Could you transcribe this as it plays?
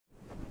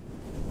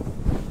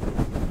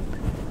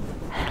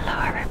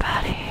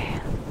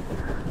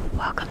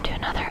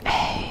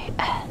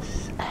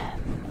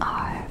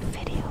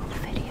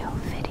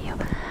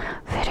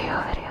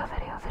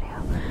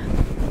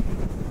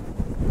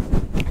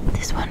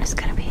one is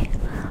gonna be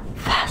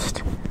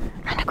fast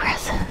and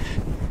aggressive,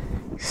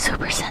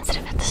 super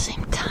sensitive at the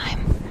same time.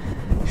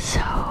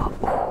 So,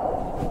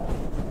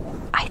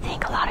 I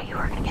think a lot of you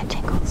are gonna get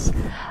tingles.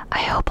 I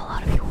hope a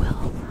lot of you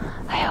will.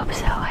 I hope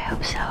so. I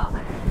hope so.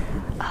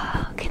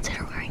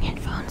 Consider wearing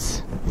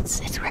headphones.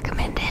 It's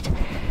recommended.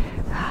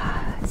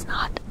 It's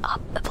not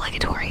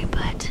obligatory,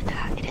 but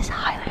it is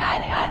highly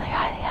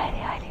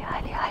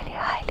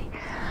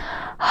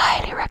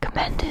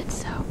recommended.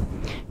 So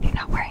if you're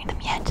not wearing them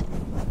yet,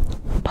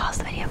 pause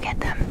the video, get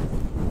them,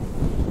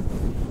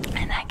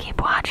 and then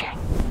keep watching.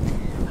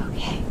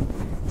 Okay,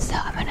 so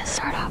I'm gonna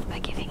start off by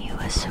giving you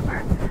a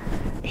super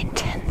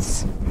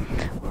intense,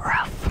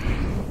 rough,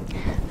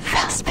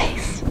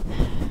 fast-paced,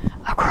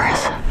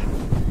 aggressive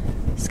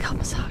scalp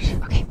massage.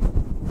 Okay,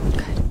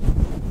 good.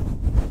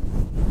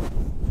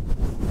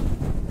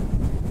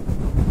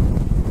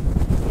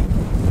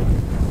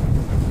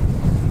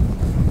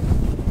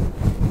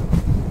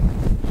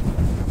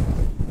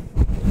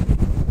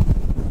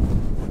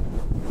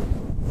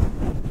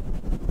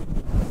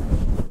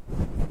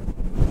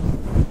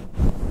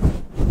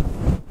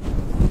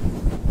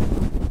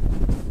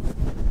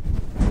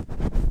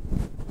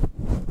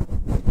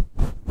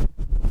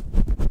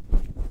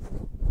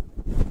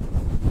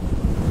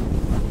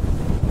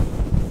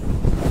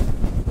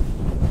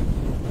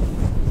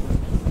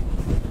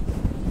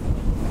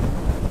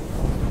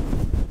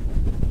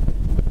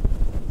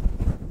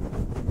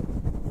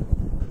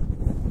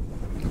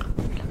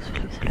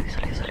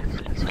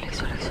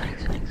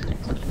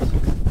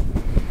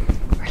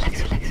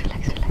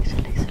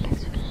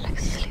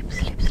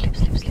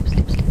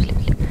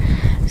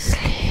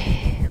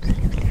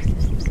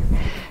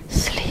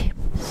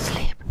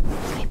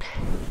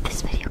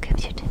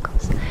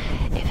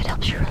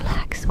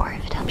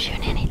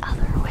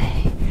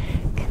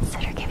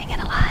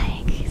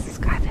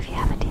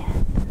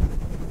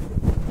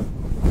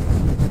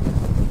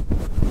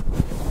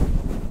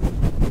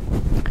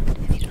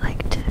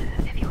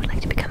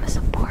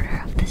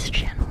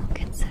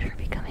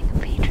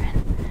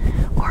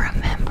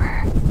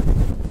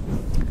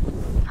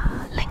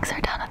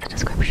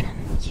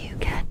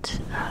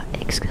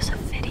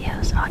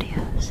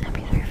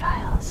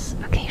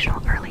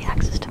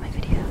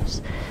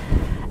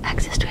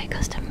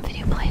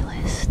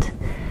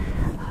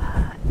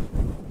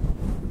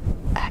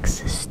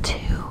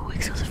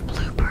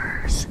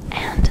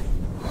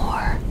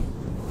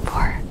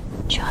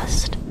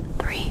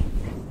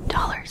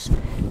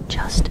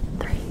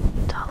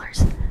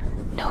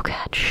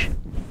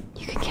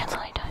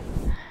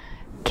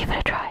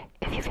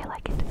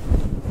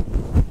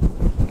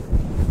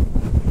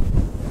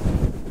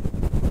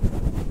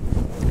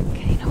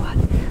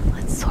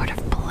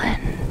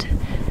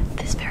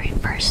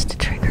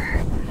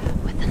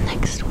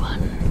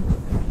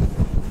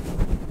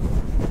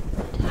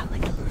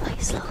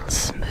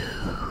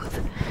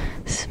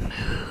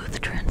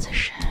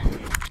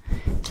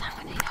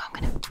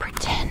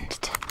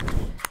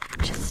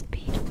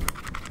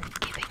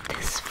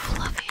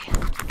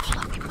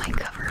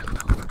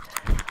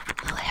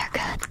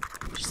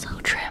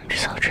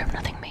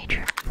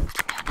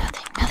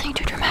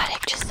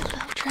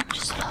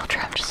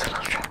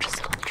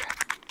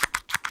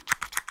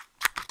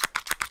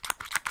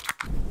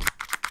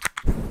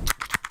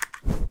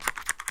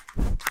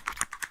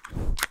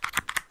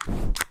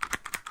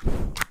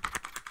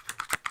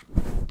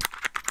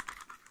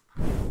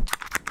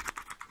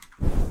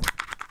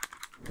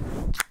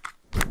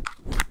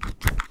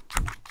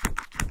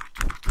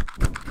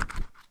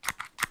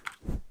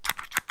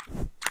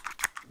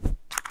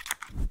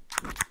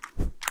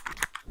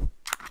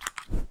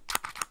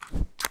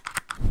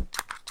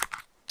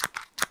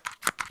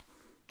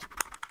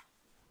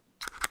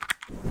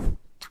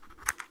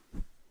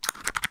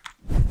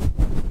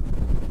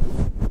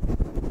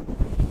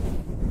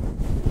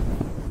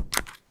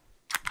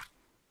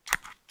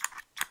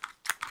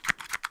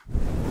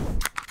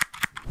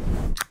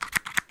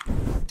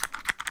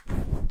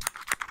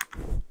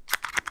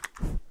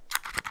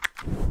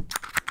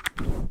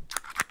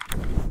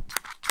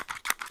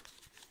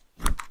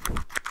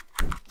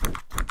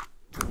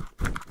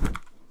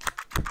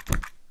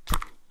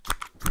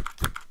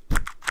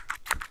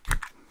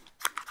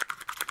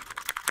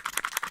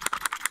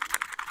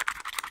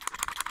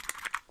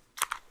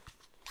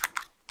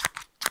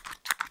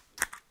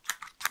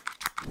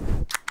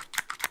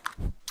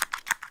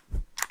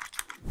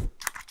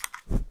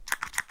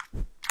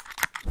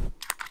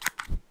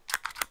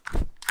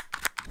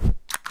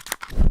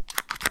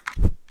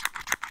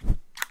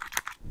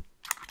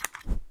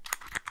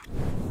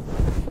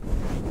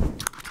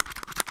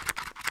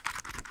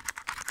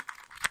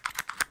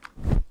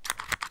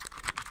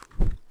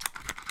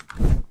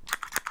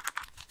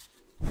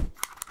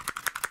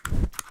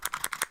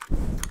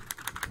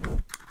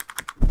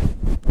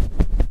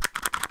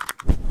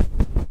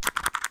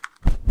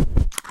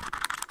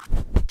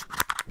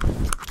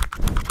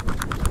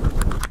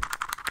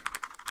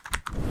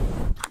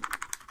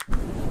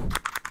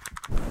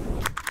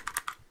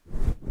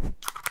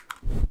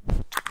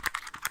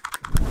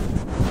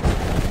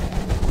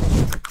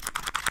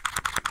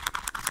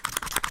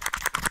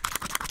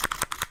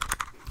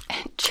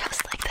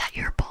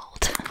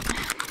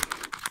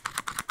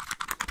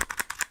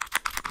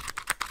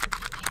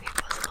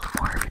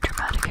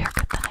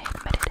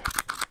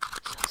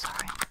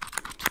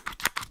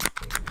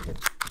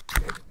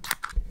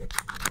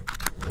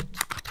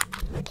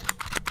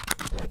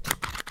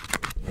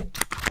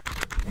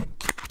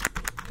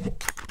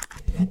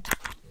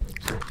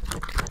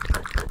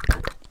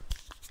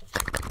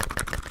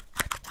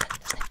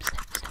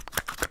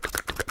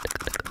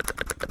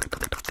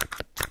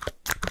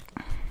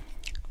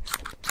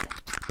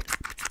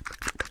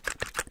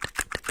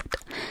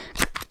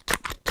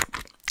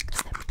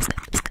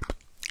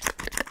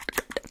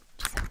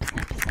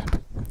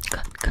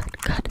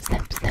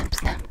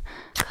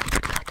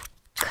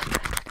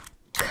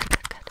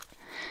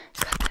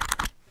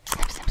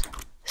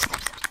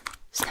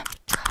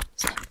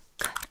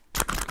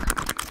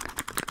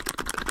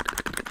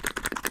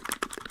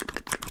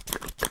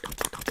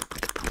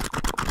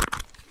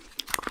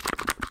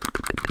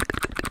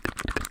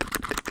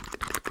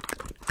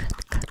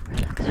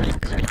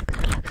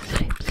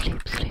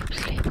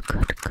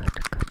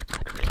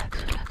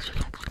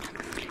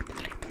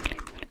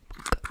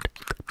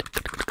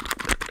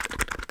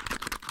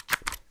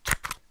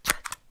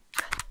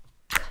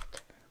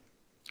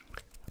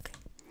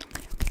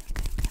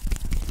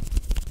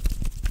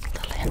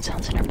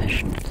 Sound sounds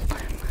intermission. Intermission.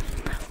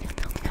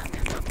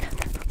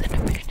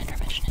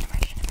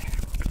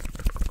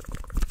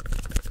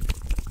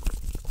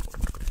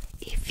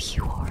 If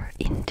you are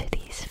into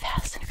these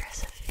fast and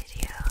aggressive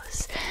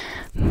videos,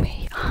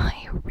 may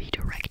I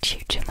redirect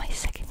you to my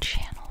second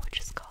channel, which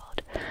is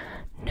called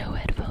No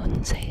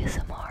Headphones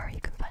ASMR.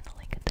 You can find the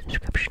link in the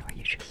description, or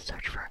you just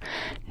search for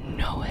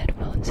No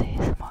Headphones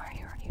ASMR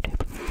here on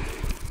YouTube.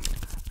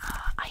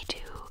 I do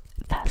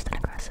fast and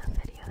aggressive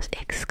videos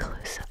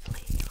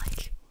exclusively,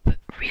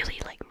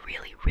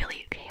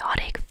 really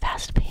chaotic,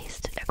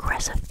 fast-paced,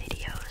 aggressive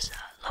videos,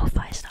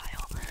 lo-fi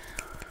style.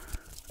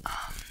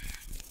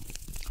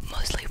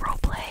 Mostly role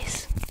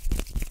plays.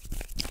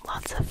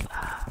 Lots of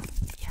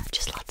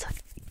lots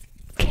of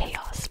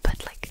chaos,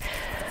 but like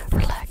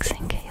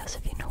relaxing chaos,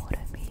 if you know what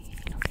I mean.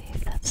 Okay,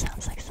 if that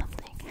sounds like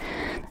something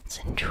that's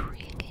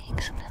intriguing,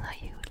 something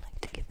that you would like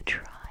to give a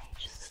try,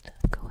 just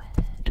go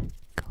ahead,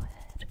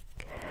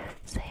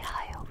 say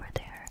hi over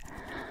there,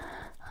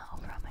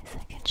 over on my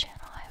second channel.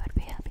 I would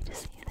be happy to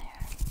see you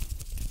there.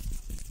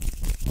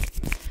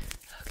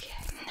 Okay,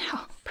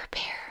 now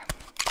prepare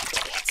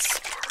to get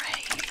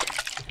sprayed.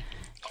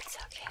 It's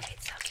okay.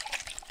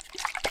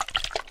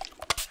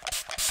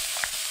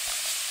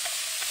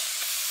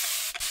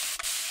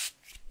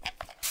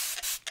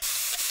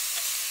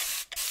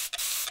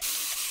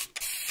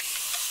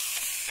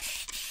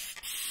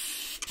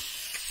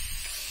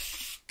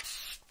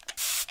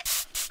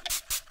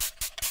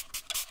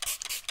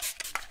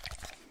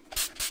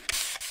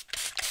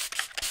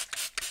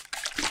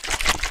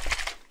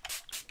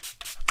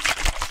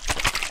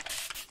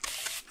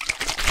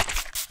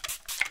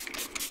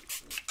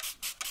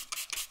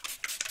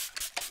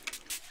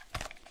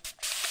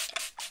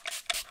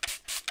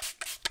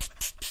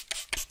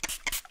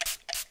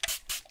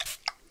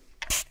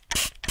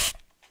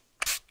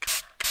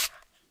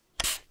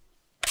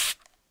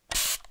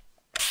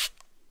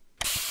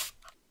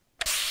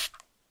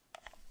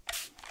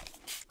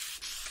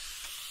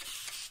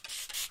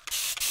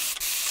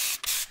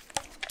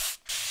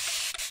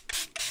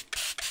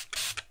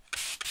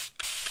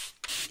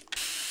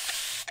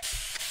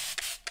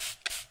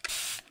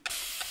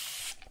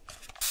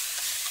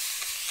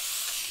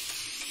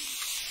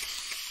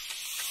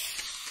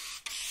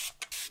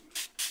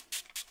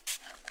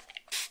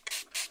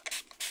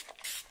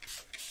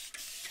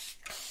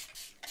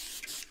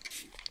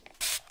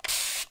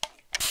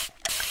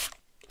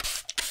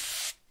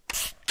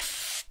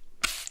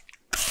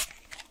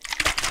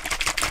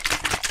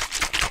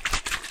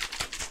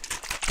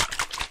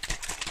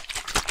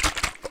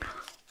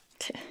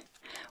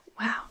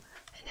 Wow,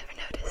 I never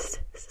noticed.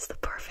 This is the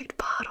perfect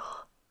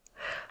bottle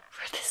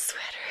for this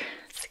sweater.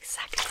 It's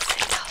exactly the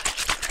same color.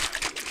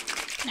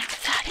 Now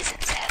that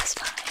isn't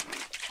satisfying.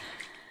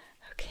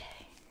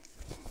 Okay.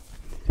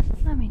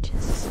 Let me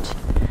just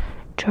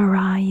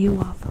dry you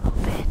off a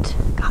little bit.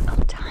 Got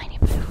a tiny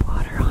bit of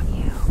water on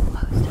you.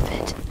 Most of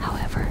it,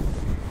 however,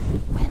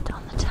 went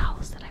on the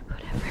towels that I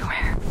put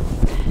everywhere.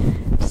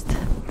 Just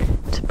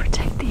to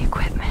protect the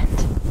equipment.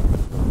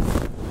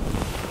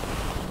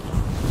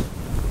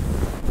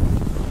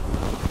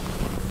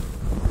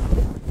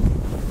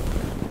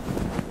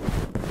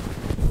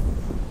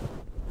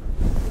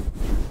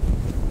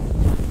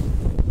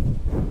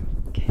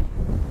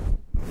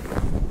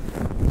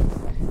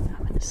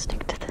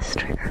 Stick to this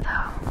trigger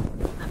though.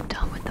 I'm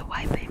done with the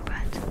wiping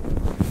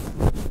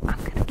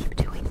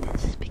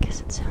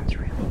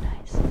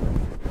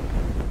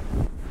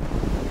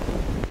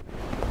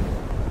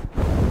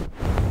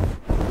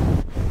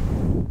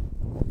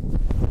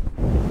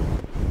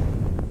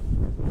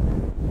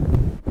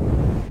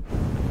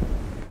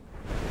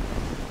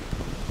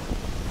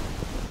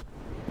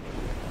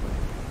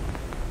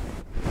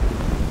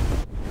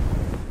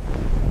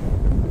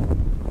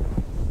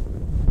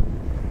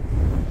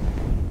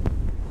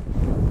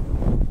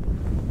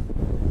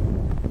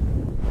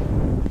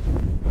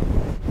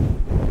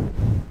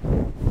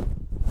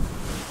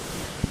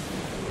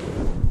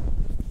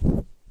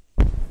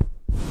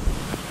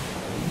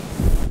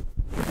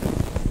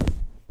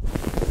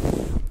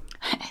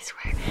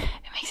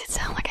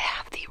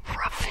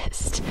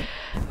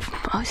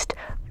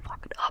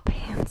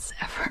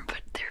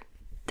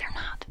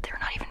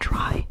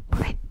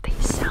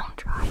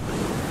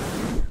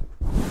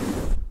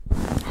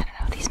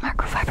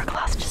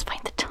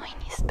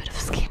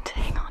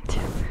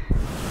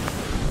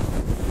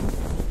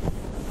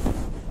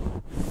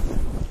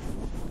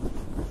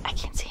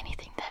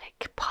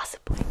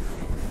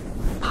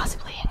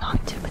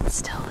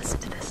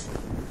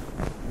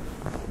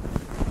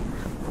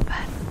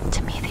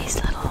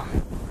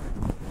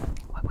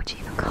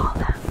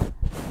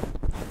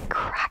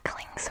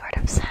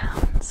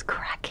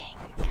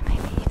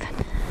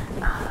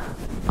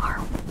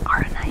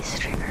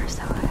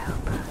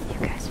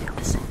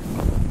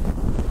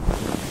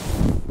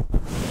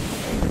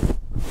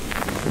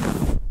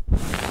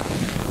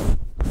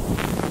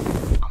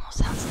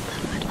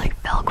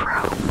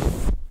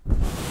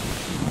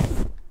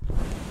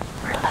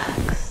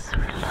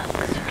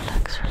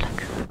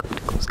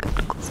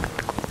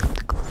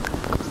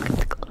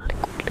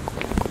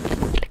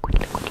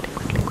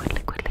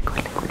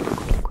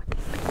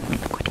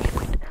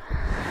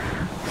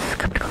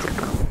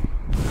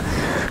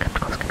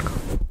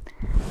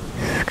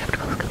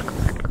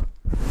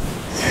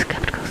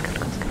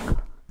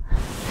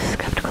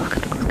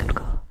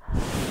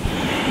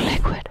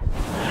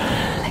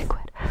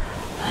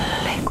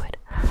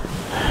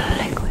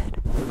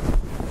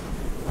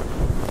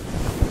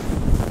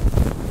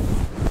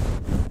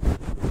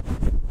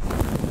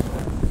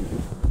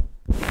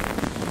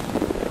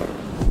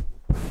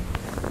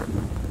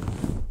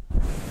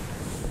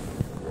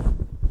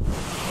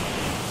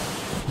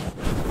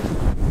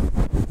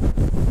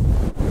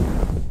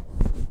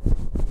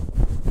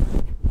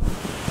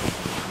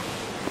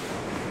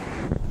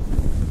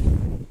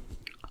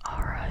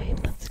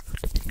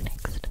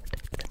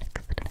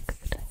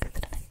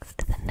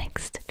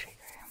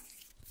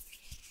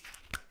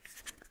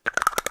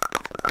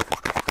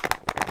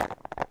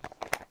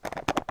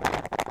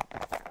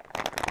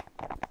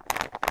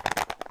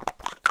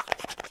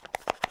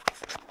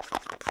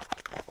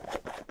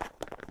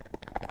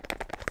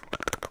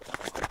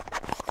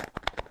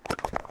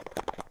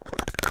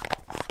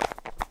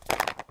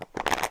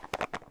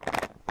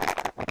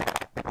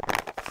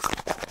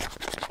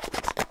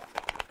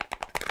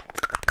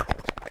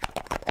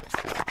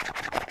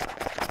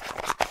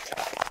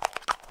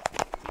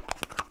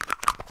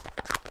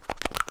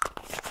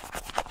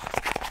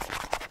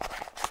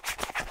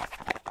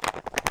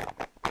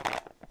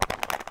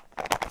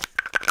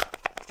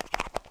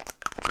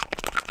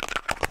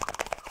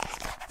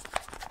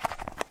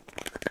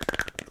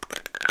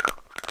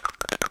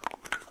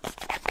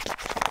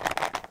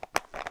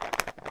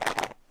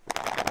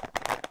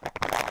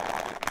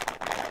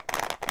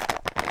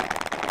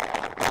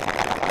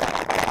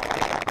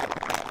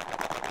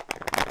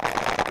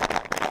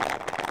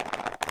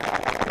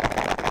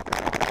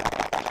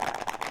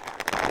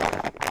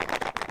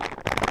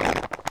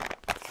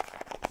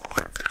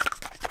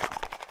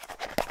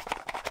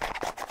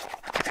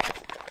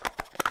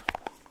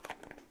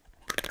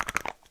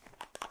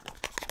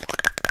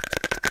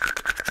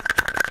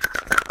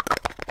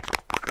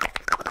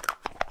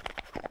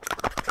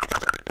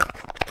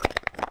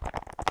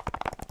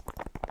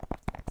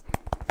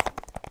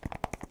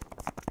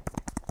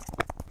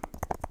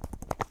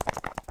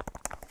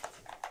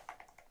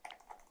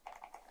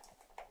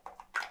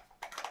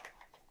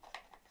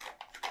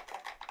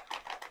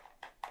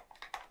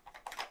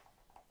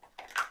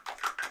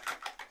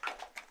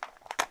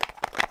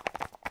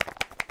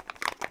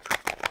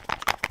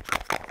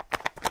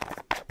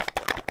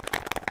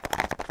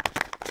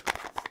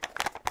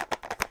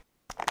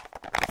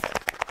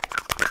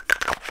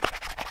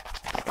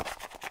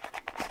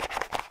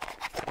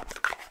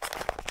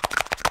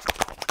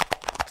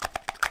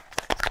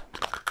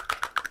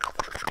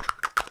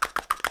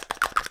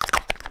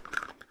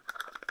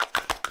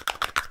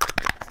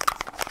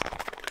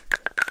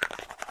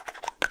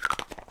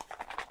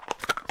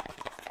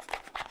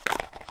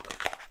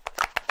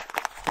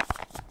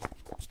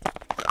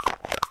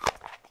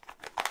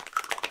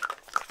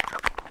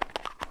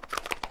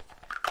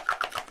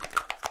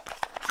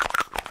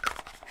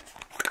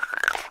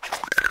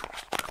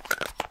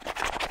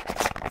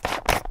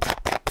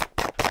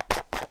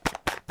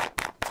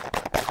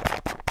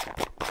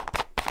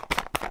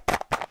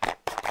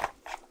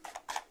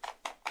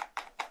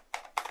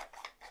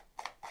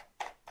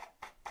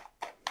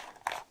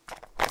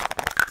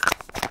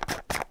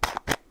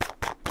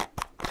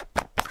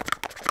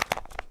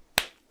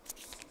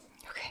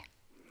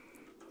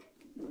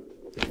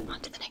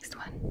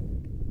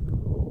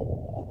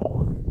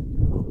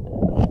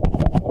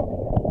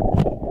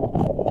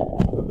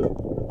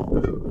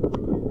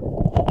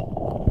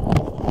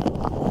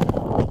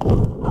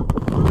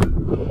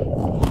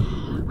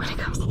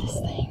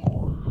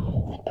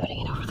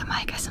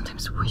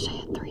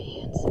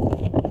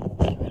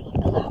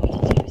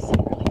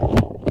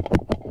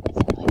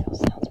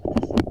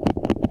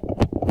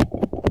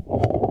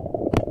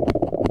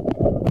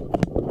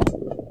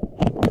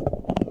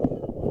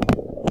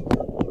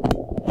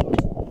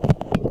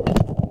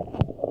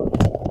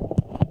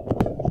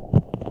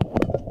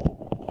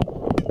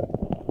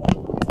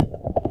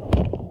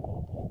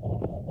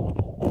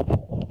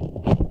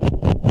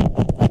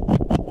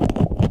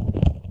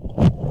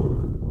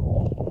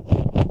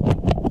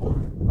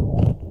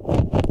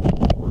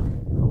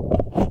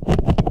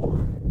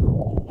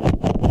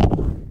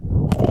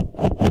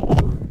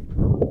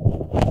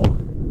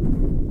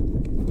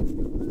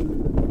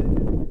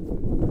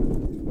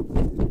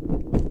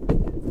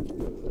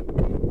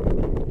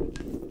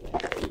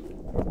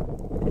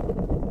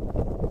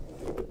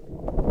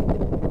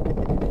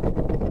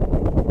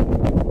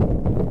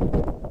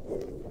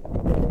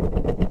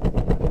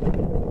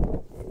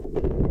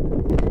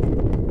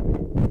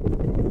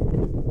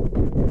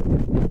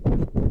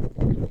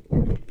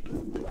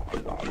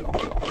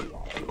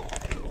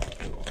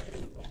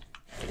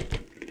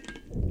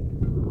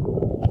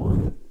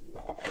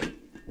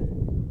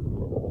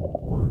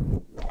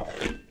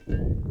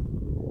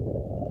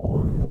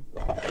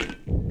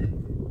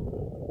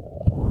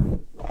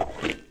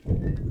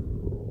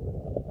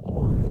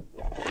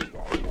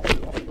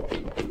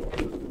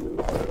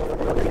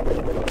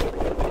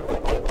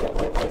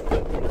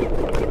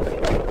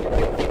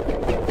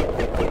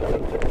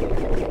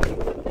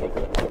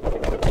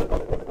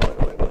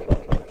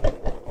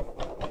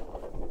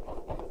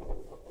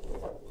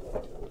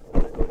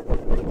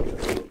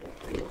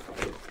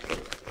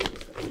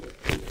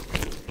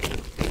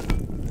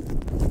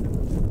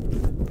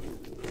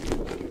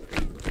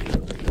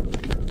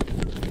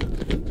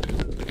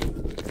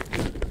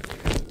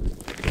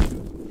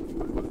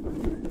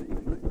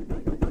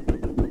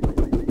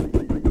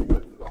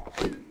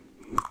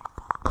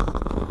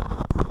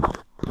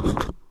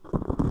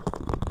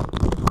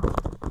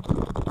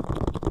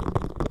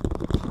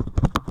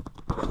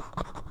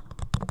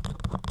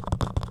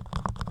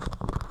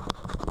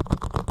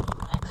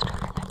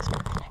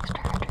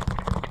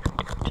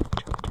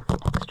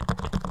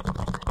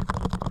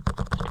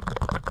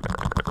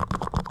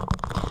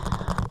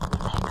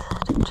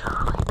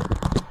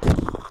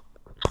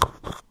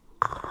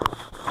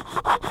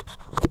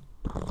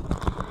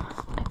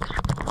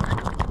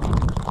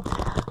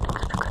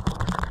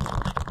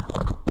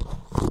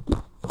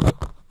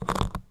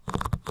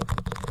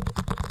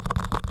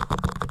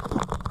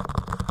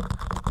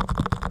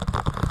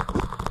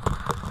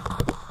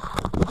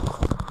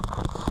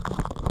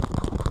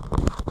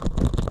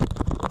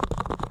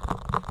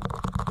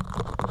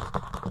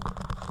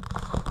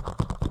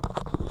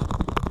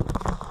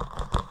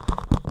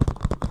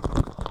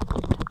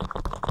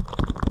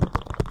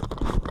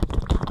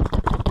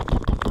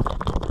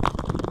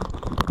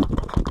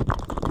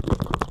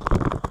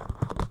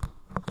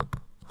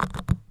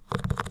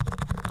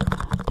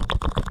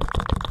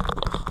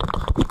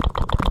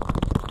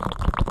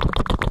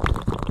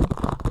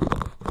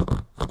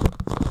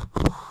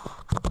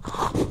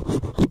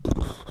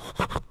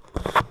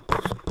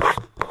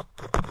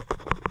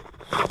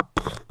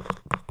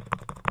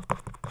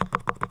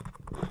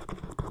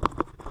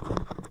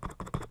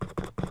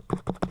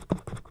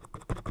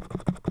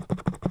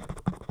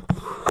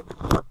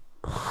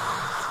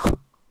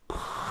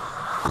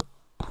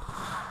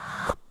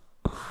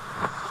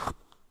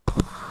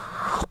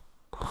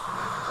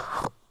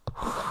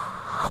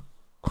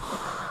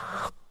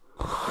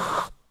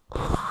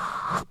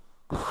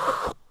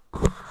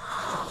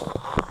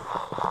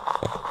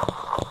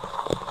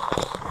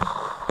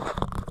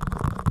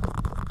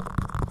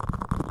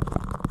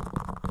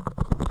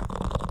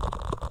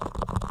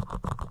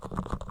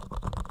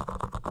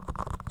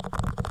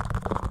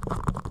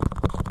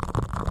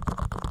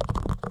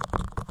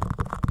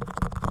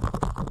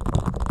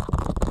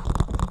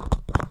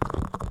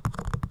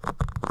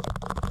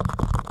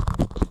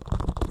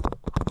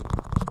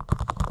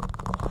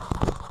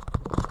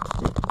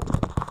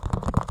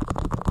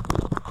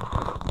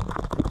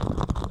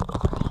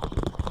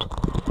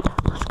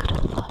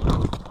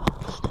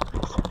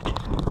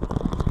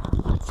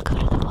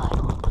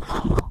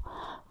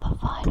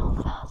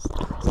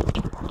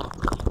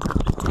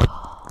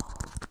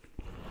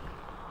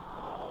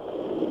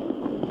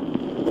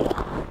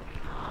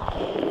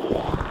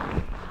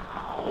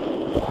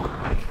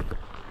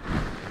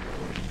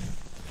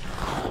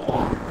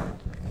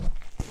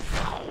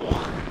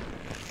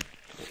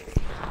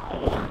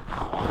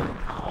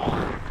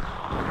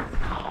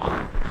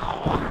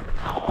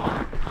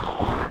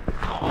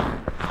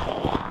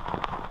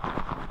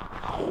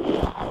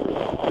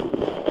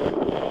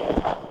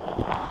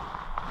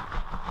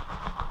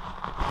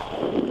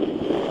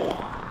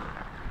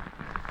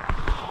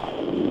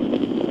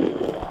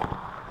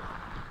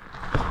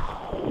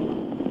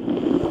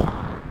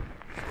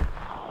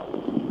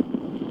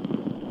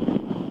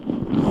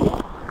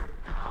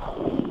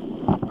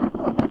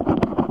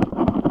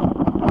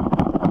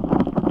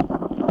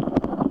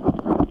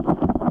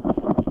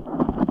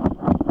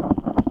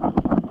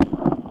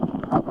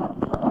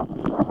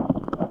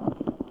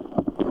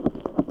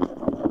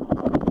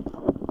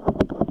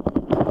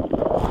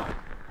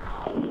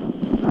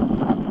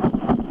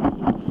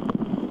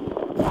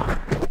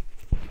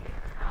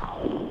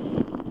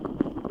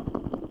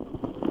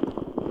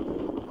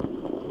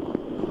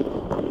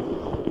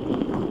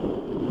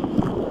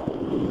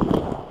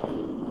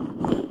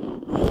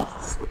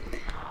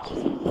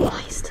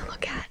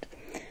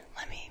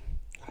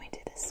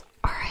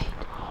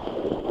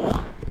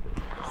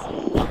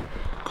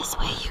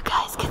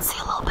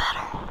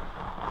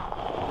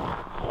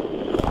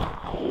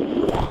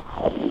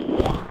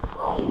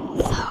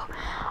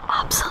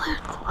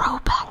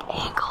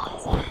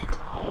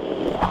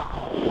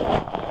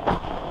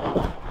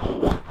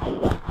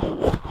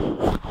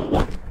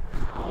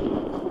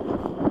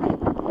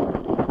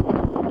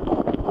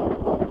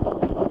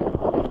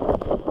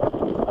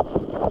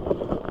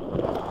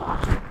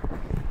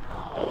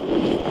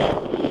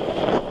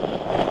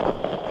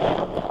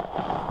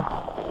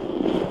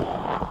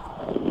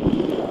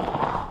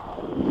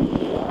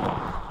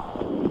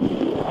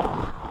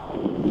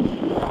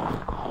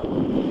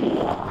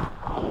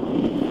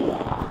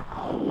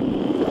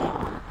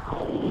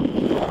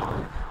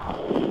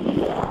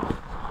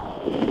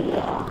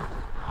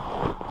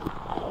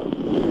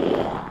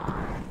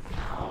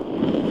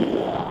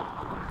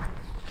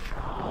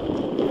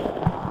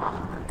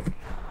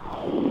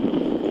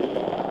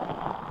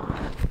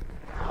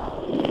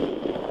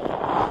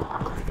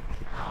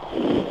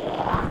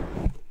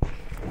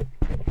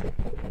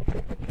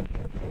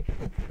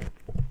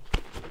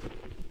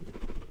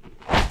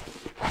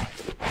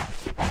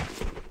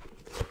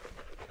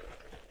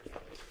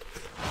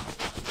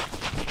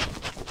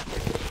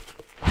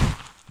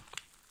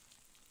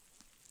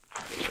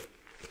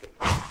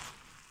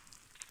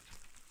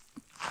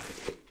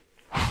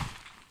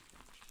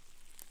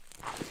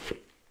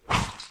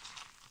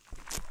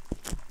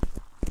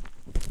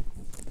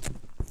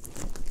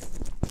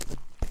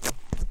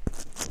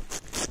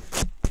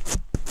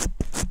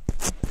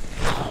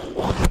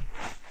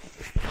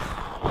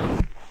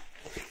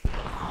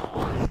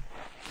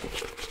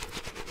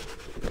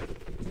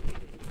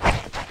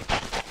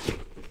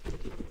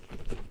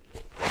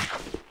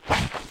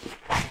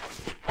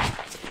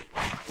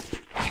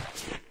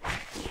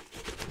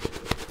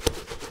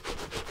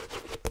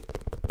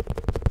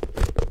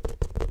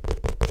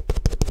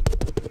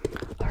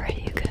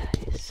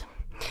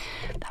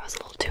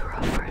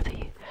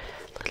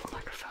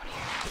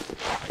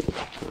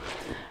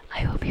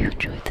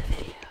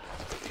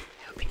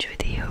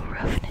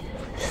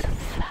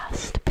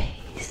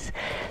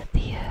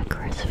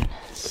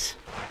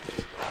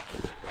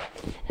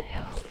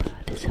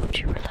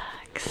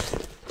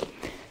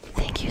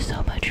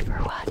much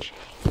for watching.